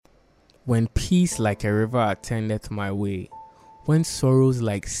When peace like a river attendeth my way, when sorrows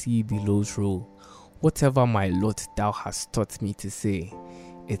like sea billows roll, whatever my lot thou hast taught me to say,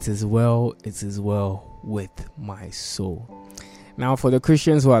 it is well with my soul. Now, for the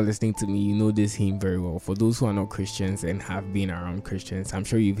Christians who are listening to me, you know this hymn very well. For those who are not Christians and have been around Christians, I'm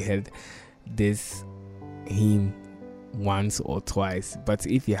sure you've heard this hymn once or twice, but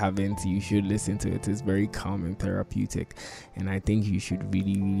if you haven't, you should listen to it. It's very calm and therapeutic, and I think you should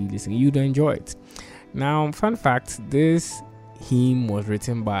really listen. You'd enjoy it. Now, fun fact, this hymn was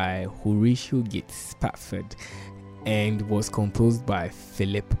written by Horatio Gates Spafford and was composed by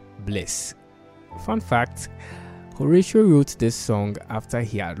Philip Bliss. Fun fact, Horatio wrote this song after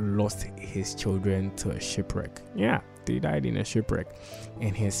he had lost his children to a shipwreck. Yeah, they died in a shipwreck,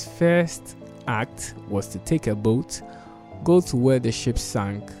 and his first act was to take a boat, go to where the ship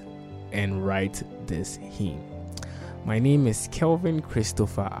sank, and write this hymn. My name is Kelvin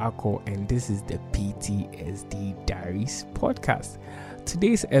Christopher Ako, and this is the PTSD Diaries podcast.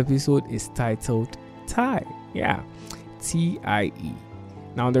 Today's episode is titled Tie. Yeah, T-I-E.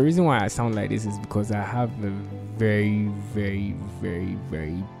 Now, the reason why I sound like this is because I have a very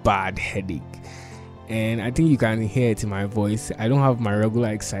bad headache. And I think you can hear it in my voice. I don't have my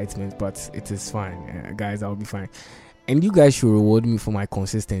regular excitement, but it is fine. Guys, I'll be fine. And you guys should reward me for my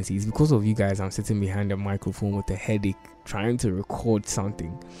consistency. It's because of you guys I'm sitting behind a microphone with a headache trying to record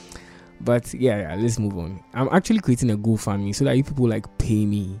something. But yeah, let's move on. I'm actually creating a GoFund so that you people pay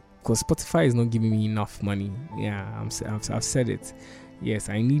me, because Spotify is not giving me enough money. Yeah, I've said it. Yes,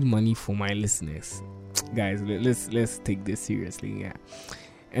 I need money for my listeners. Guys, let's take this seriously. Yeah.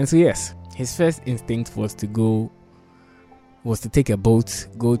 And so yes, his first instinct was to take a boat,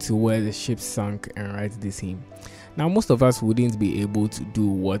 go to where the ship sank, and write this hymn. Now, most of us wouldn't be able to do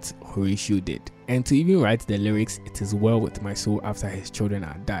what Horatio did, and to even write the lyrics, "It is well with my soul," after his children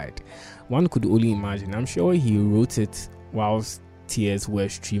had died. One could only imagine. I'm sure he wrote it whilst tears were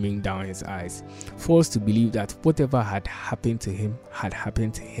streaming down his eyes, forced to believe that whatever had happened to him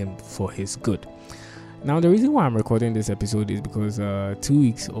for his good. Now, the reason why I'm recording this episode is because 2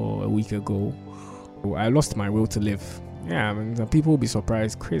 weeks or a week ago, I lost my will to live. Yeah, I mean, some people will be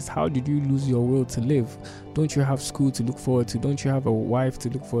surprised. Chris, how did you lose your will to live? Don't you have school to look forward to? Don't you have a wife to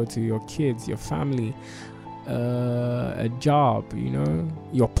look forward to? Your kids, your family, a job,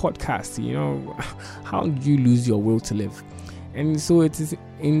 your podcast, how did you lose your will to live? And so it is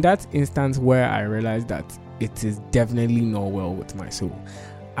in that instance where I realized that it is definitely not well with my soul.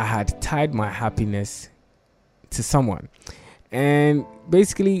 I had tied my happiness to someone. And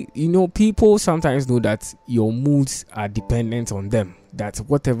basically, people sometimes know that your moods are dependent on them, that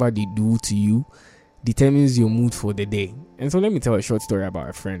whatever they do to you determines your mood for the day. And so let me tell a short story about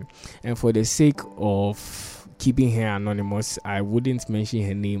a friend. And for the sake of keeping her anonymous, I wouldn't mention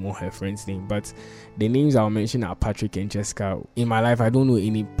her name or her friend's name, but the names I'll mention are Patrick and Jessica. In my life, I don't know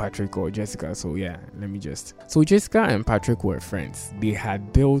any Patrick or Jessica, so yeah, So Jessica and Patrick were friends. They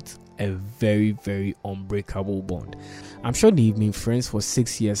had built a very unbreakable bond. I'm sure they've been friends for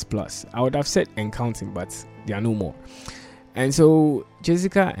 6 years plus. I would have said and counting, but they are no more. And so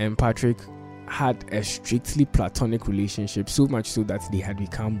Jessica and Patrick had a strictly platonic relationship, so much so that they had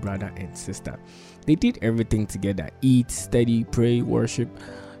become brother and sister. They did everything together: eat, study, pray, worship,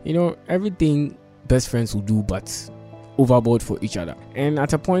 everything best friends will do, but overboard for each other. And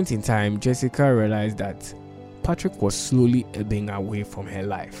at a point in time, Jessica realized that Patrick was slowly ebbing away from her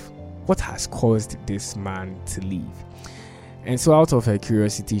life. What has caused this man to leave? And so out of her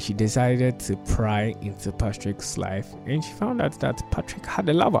curiosity, she decided to pry into Patrick's life, and she found out that Patrick had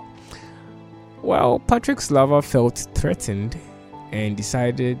a lover. Well, Patrick's lover felt threatened and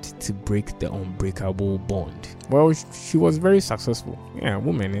decided to break the unbreakable bond. Well, she was very successful. Yeah,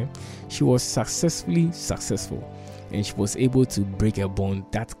 woman, she was successfully successful, and she was able to break a bond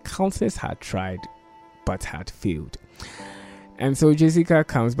that countless had tried but had failed. And so Jessica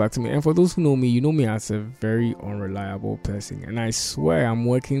comes back to me, and for those who know me, you know me as a very unreliable person, and I swear I'm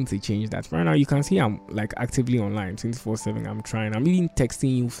working to change that. Right now, you can see I'm actively online 24/7. I'm even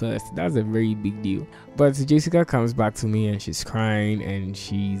texting you first. That's a very big deal. But Jessica comes back to me, and she's crying and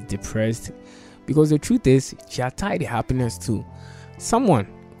she's depressed, because the truth is she had tied happiness to someone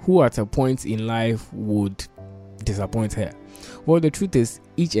who at a point in life would disappoint her. Well, the truth is,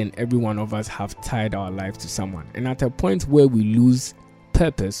 each and every one of us have tied our life to someone, and at a point where we lose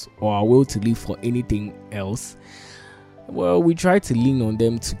purpose or our will to live for anything else, well, we try to lean on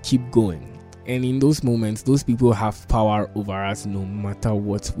them to keep going. And in those moments, those people have power over us no matter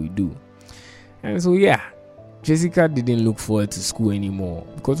what we do. And so yeah, Jessica didn't look forward to school anymore,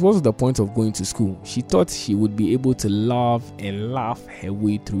 because what was the point of going to school? She thought she would be able to laugh her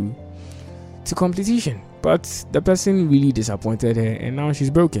way through to competition, but the person really disappointed her, and now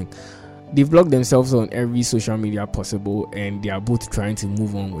she's broken. They've blocked themselves on every social media possible, and they are both trying to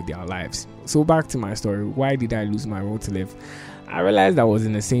move on with their lives. So back to my story. Why did I lose my will to live? I realized I was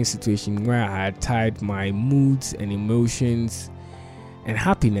in the same situation where I had tied my moods and emotions and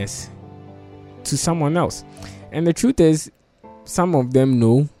happiness to someone else. And the truth is, some of them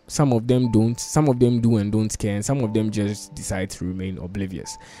know, some of them don't, some of them do and don't care, and some of them just decide to remain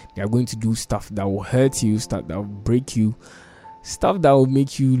oblivious. They are going to do stuff that will hurt you, stuff that will break you, stuff that will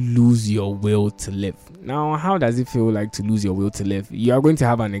make you lose your will to live. Now, how does it feel like to lose your will to live? You are going to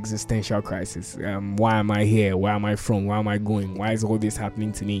have an existential crisis. Why am I here? Where am I from? Where am I going? Why is all this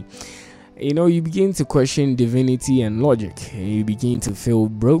happening to me? You begin to question divinity and logic. You begin to feel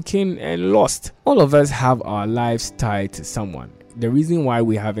broken and lost. All of us have our lives tied to someone. The reason why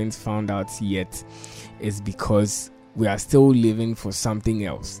we haven't found out yet is because we are still living for something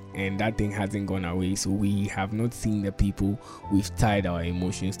else, and that thing hasn't gone away, so we have not seen the people we've tied our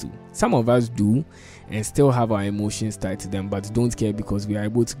emotions to. Some of us do and still have our emotions tied to them, but don't care, because we are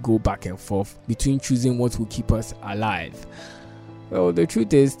able to go back and forth between choosing what will keep us alive. Well, the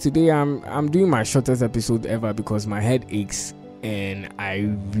truth is, today I'm doing my shortest episode ever because my head aches and I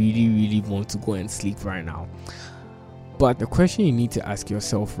really want to go and sleep right now. But the question you need to ask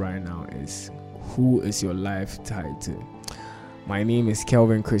yourself right now is, who is your life tied to? My name is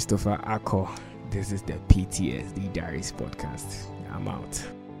Kelvin Christopher Ako. This is the PTSD Diaries podcast. I'm out.